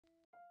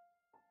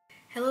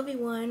Hello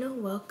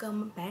everyone,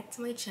 welcome back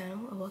to my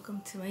channel, or welcome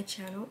to my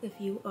channel if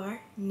you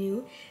are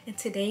new. In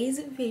today's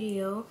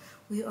video,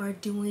 we are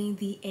doing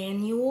the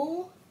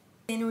annual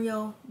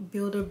Sanrio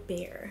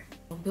Build-A-Bear.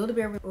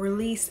 Build-A-Bear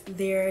released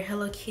their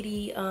Hello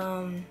Kitty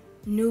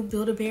new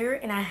Build-A-Bear,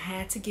 and I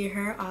had to get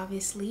her,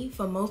 obviously,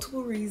 for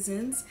multiple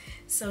reasons.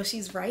 So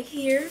she's right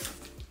here.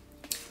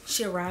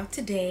 She arrived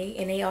today,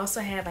 and they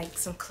also have like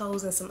some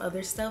clothes and some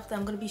other stuff that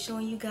I'm going to be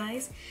showing you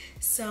guys.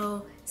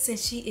 So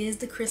since she is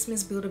the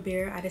Christmas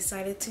Build-A-Bear, I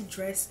decided to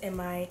dress in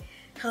my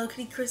Hello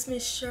Kitty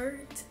Christmas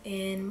shirt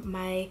and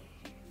my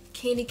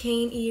candy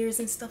cane ears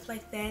and stuff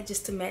like that,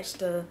 just to match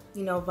the,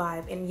 you know,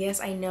 vibe. And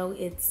yes, I know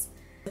it's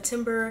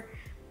September,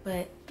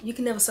 but you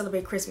can never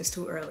celebrate Christmas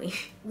too early.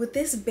 With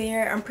this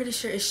bear, I'm pretty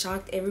sure it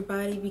shocked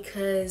everybody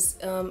because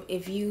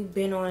if you've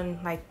been on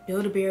like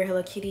Build-A-Bear,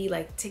 Hello Kitty,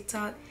 like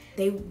TikTok,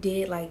 they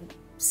did like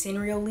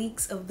Sanrio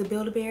leaks of the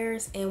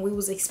Build-A-Bears, and we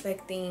was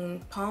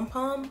expecting Pom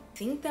Pom. I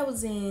think that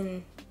was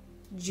in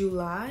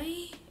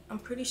July. I'm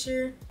pretty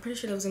sure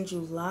that was in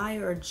July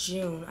or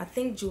June. I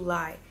think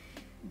July,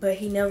 but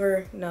he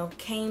never, you know,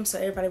 came. So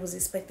everybody was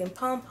expecting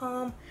Pom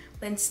Pom,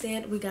 but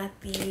instead we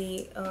got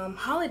the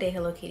holiday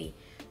Hello Kitty,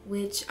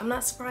 which I'm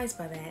not surprised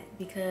by that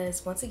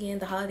because once again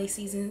the holiday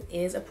season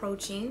is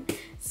approaching.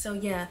 So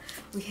yeah,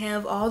 we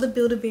have all the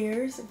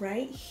Build-A-Bears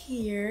right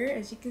here.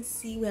 As you can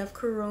see, we have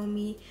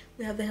Kuromi,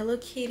 we have the Hello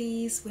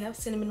Kitties, we have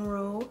Cinnamon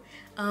Roll.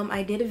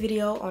 I did a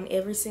video on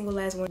every single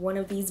last one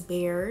of these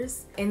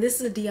bears, and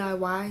this is a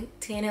DIY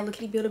tan Hello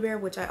Kitty Build-A-Bear,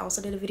 which I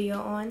also did a video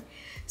on.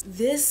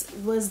 This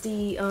was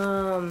the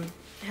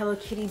Hello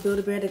Kitty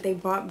Build-A-Bear that they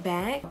brought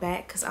back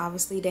because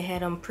obviously they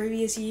had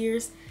previous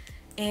years.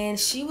 And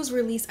she was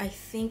released, I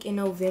think, in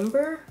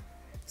November.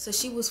 So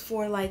she was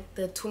for like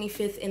the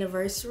 25th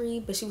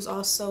anniversary, but she was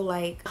also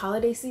like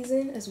holiday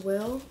season as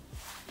well.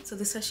 So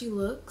this is how she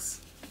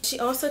looks. She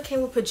also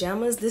came with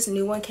pajamas. This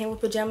new one came with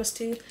pajamas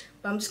too,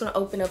 but I'm just gonna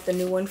open up the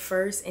new one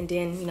first, and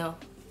then, you know,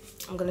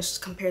 I'm gonna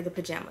compare the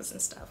pajamas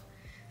and stuff.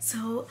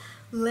 So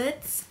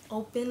let's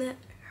open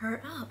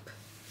her up.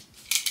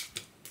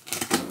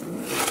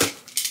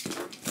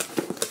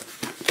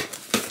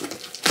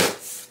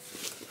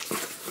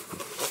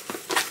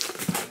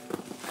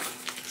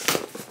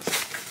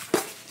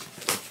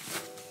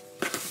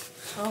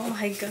 Oh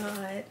my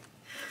god.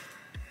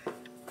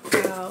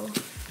 Wow.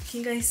 Can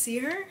you guys see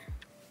her?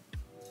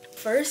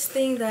 First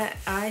thing that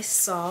I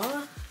saw,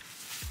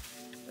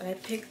 that I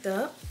picked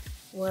up,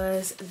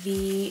 was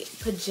the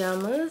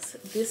pajamas.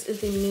 This is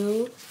the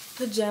new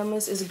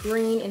pajamas. It's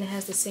green and it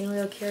has the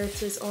Sanrio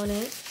characters on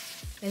it.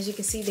 As you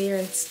can see, they are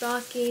in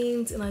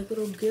stockings and like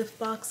little gift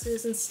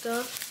boxes and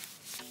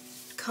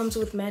stuff. Comes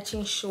with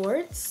matching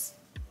shorts.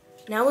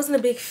 Now, I wasn't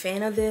a big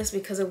fan of this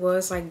because it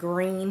was like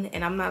green,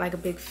 and I'm not like a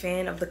big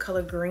fan of the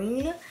color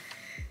green.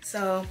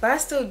 So, but I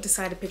still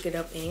decided to pick it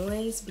up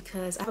anyways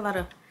because I have a lot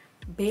of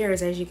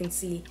bears, as you can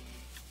see.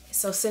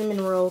 So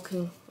Cinnamon Roll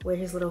can wear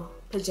his little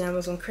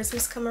pajamas when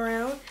Christmas come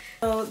around.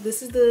 So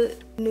this is the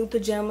new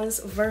pajamas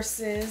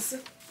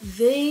versus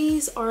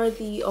these are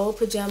the old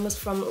pajamas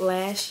from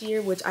last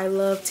year, which I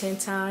love 10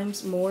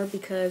 times more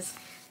because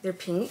they're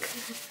pink.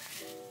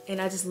 And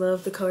I just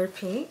love the color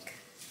pink.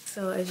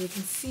 So as you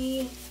can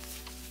see,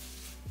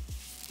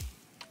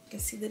 you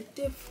can see the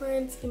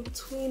difference in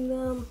between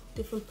them,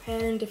 different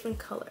pattern, different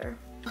color.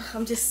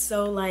 I'm just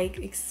so like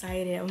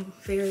excited. I'm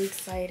very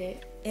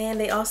excited. And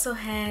they also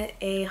had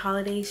a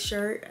holiday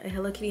shirt, a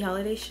Hello Kitty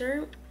holiday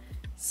shirt.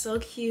 So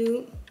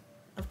cute.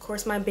 Of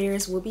course my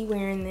bears will be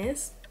wearing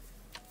this.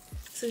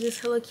 So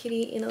just Hello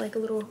Kitty in like a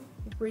little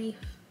wreath.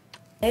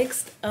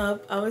 Next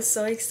up, I was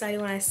so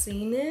excited when I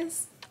seen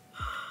this.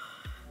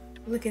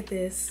 Look at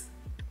this.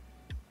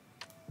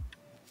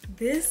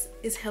 This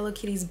is Hello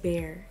Kitty's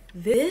bear.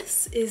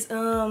 This is,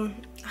 I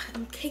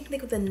can't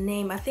think of the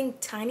name. I think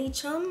Tiny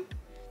Chum.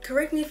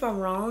 Correct me if I'm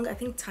wrong. I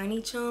think Tiny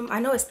Chum.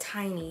 I know it's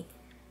Tiny.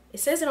 It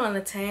says it on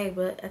the tag,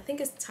 but I think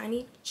it's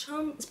Tiny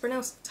Chum. It's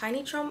pronounced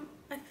Tiny Chum,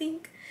 I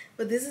think.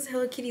 But this is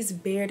Hello Kitty's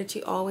bear that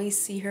you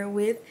always see her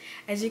with.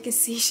 As you can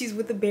see, she's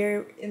with the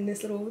bear in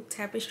this little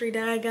tapestry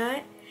that I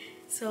got.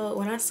 So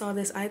when I saw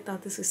this, I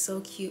thought this is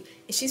so cute.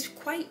 And she's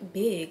quite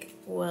big.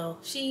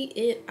 Well,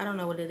 I don't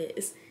know what it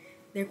is.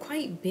 They're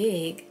quite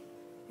big.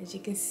 As you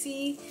can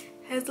see,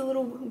 has the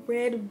little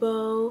red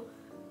bow,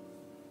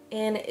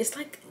 and it's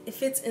like it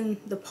fits in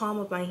the palm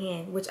of my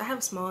hand, which I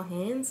have small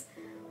hands,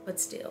 but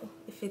still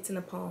it fits in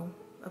the palm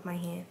of my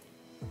hand.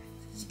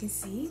 As you can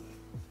see,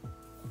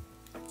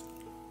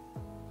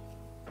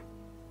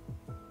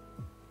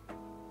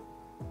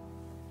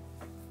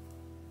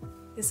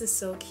 this is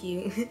so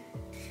cute.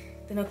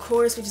 Then of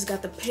course we just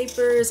got the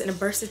papers and a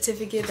birth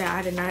certificate that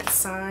I did not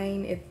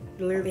sign. It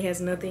literally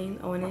has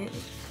nothing on it.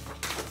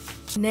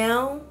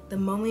 Now, the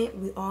moment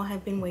we all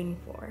have been waiting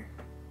for.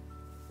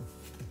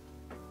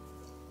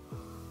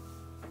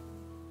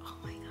 Oh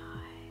my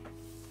god.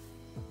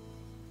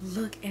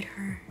 Look at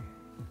her.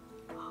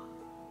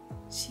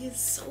 She is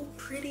so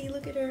pretty.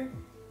 Look at her.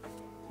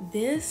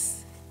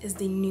 This is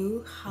the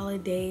new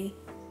holiday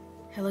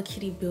Hello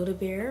Kitty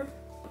Build-A-Bear.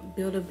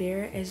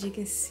 Build-A-Bear. As you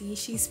can see,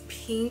 she's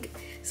pink.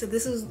 So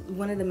this is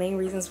one of the main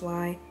reasons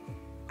why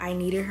I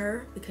needed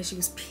her, because she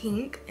was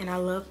pink and I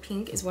love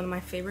pink. It's one of my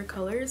favorite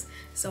colors.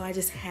 So I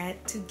just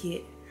had to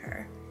get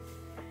her.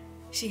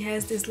 She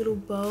has this little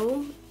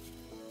bow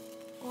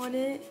on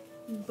it,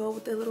 bow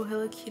with the little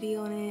Hello Kitty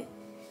on it.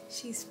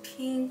 She's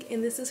pink,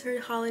 and this is her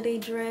holiday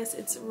dress.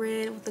 It's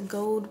red with a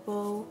gold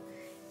bow.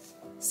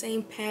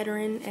 Same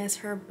pattern as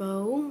her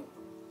bow.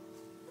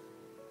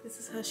 This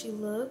is how she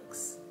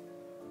looks.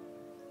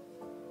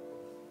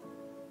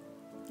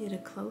 Get a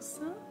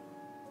close-up.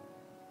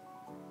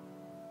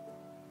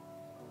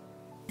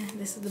 And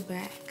this is the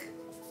back.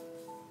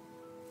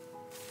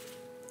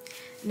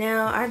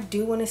 Now, I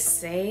do want to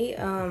say,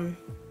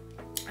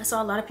 I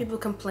saw a lot of people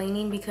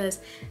complaining because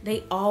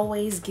they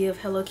always give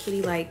Hello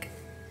Kitty like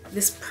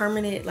this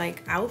permanent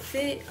like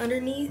outfit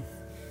underneath.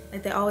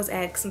 Like they always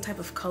add some type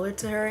of color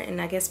to her,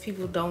 and I guess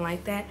people don't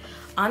like that.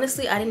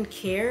 Honestly, I didn't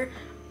care.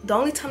 The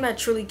only time I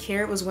truly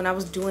cared was when I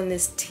was doing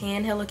this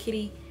tan Hello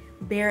Kitty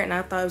bear and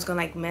I thought it was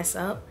gonna like mess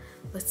up.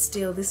 But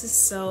still, this is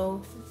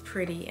so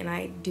pretty and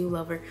I do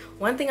love her.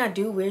 One thing I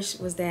do wish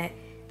was that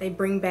they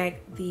bring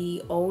back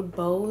the old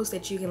bows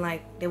that you can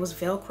like, there was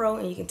Velcro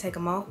and you can take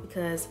them off,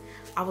 because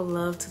I would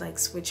love to like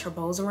switch her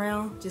bows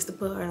around just to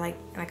put her like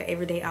in like an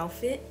everyday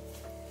outfit.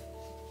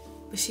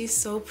 But she's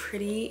so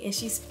pretty and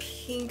she's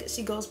pink.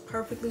 She goes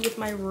perfectly with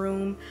my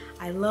room.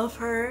 I love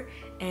her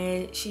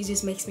and she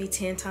just makes me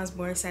 10 times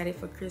more excited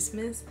for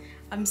Christmas.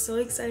 I'm so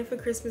excited for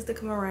Christmas to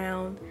come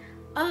around.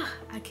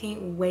 I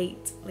can't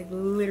wait. Like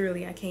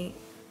literally, I can't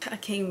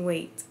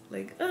wait.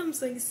 Like, oh, I'm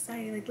so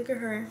excited. Like, look at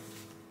her.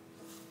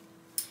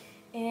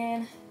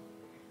 And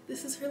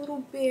this is her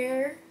little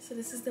bear. So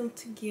this is them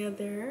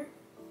together,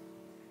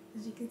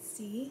 as you can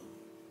see.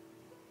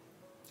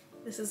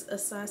 This is a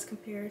size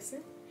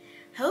comparison.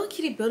 Hello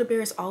Kitty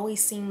Build-A-Bears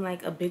always seem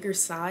like a bigger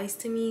size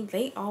to me.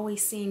 They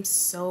always seem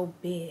so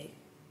big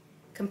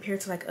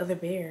compared to like other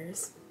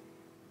bears.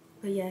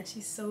 But yeah,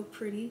 she's so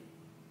pretty.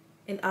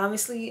 And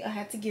obviously I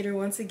had to get her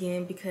once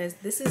again because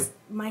this is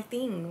my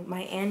thing,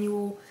 my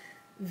annual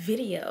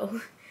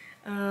video.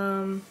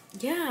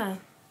 Yeah,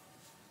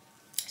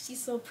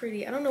 she's so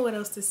pretty. I don't know what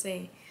else to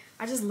say.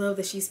 I just love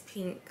that she's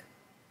pink.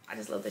 I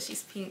just love that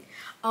she's pink.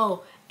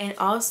 Oh, and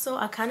also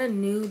I kind of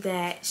knew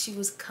that she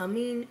was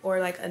coming,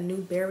 or like a new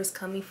bear was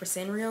coming for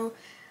Sanrio,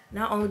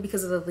 not only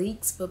because of the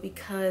leaks, but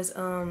because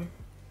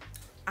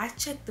I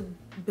check the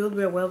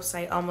Build-A-Bear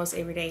website almost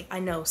every day. I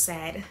know,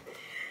 sad.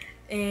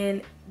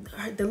 And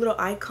the little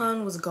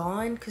icon was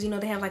gone, because you know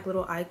they have like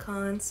little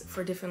icons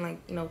for different like,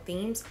 you know,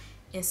 themes,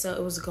 and so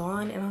it was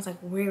gone, and I was like,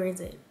 where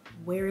is it?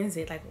 Where is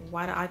it? Like,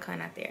 why the icon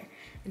not there?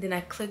 And then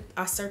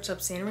I searched up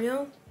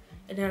Sanrio,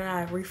 and then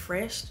I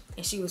refreshed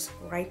and she was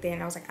right there,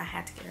 and I was like, I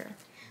had to get her.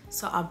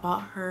 So I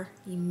bought her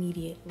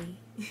immediately.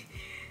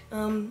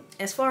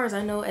 As far as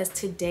I know, as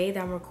today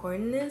that I'm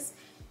recording this,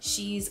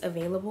 she's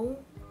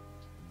available.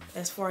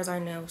 As far as I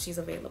know, she's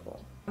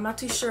available. I'm not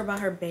too sure about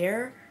her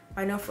bear.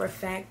 I know for a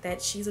fact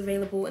that she's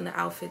available and the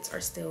outfits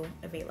are still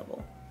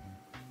available.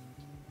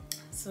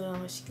 So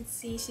as you can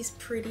see, she's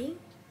pretty.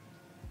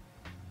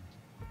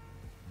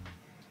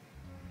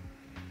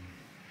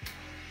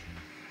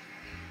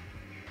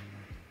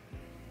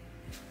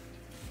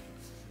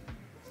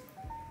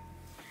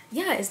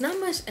 Yeah, it's not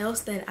much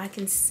else that I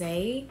can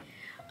say.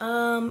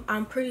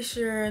 I'm pretty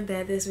sure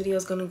that this video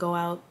is gonna go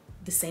out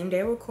the same day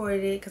I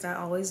recorded it, because I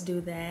always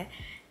do that.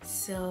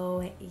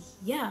 So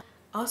yeah.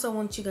 Also, I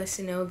want you guys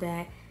to know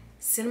that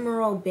Cinnamon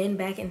Roll been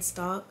back in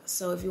stock.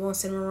 So if you want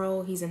Cinnamon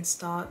Roll, he's in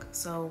stock.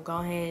 So go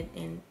ahead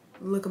and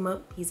look him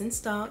up. He's in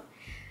stock.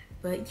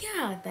 But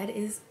yeah, that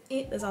is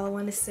it. That's all I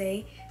wanted to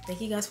say.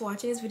 Thank you guys for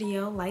watching this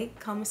video. Like,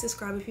 comment,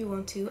 subscribe if you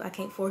want to. I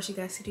can't force you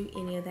guys to do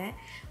any of that,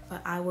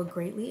 but I would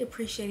greatly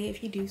appreciate it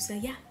if you do. So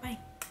yeah, bye.